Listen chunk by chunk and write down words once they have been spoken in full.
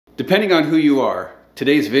Depending on who you are,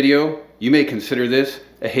 today's video, you may consider this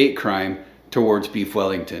a hate crime towards Beef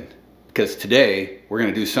Wellington. Because today, we're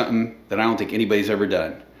gonna do something that I don't think anybody's ever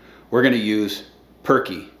done. We're gonna use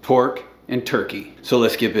Purkey, pork and turkey. So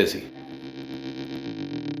let's get busy.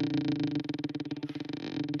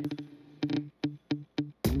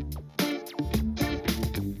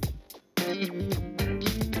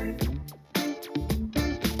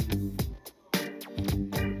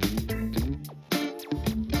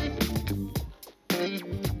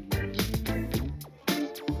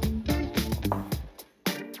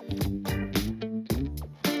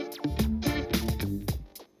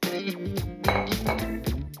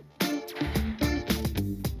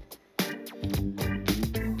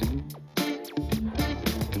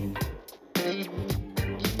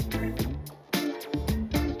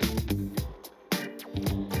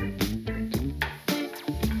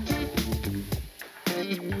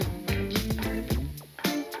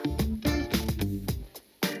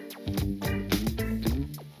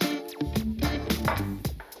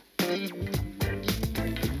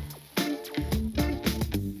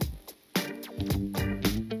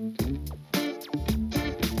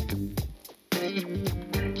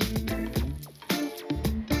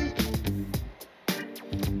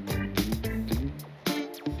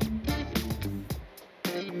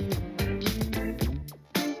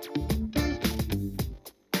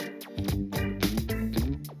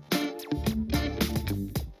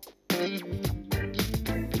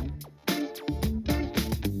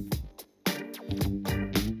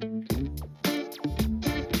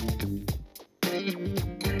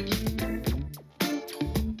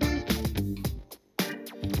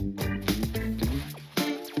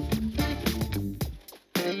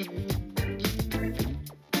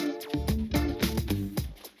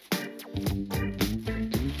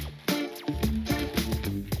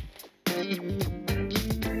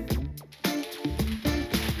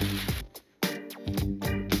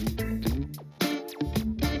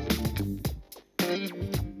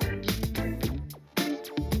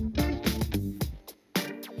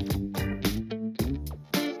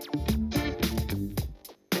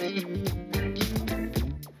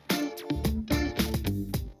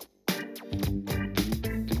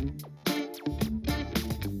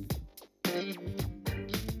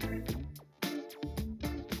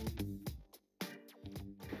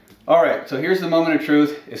 All right, so here's the moment of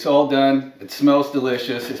truth. It's all done. It smells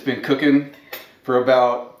delicious. It's been cooking for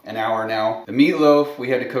about an hour now. The meatloaf we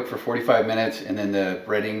had to cook for 45 minutes, and then the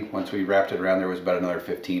breading, once we wrapped it around there, was about another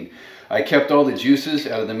 15. I kept all the juices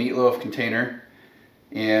out of the meatloaf container,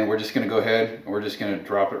 and we're just gonna go ahead and we're just gonna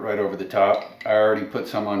drop it right over the top. I already put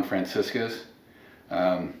some on Francisca's.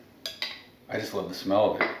 I just love the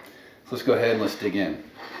smell of it. So let's go ahead and let's dig in.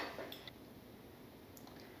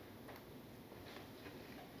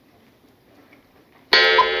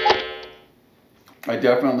 I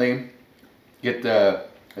definitely get the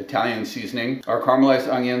Italian seasoning. Our caramelized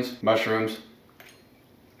onions, mushrooms.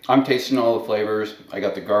 I'm tasting all the flavors. I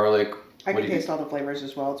got the garlic. I can taste all the flavors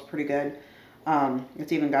as well. It's pretty good.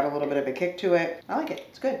 It's even got a little bit of a kick to it. I like it.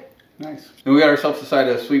 It's good. Nice. And we got ourselves a side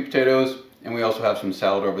of sweet potatoes, and we also have some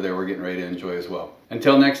salad over there we're getting ready to enjoy as well.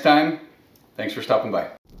 Until next time, thanks for stopping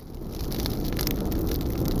by.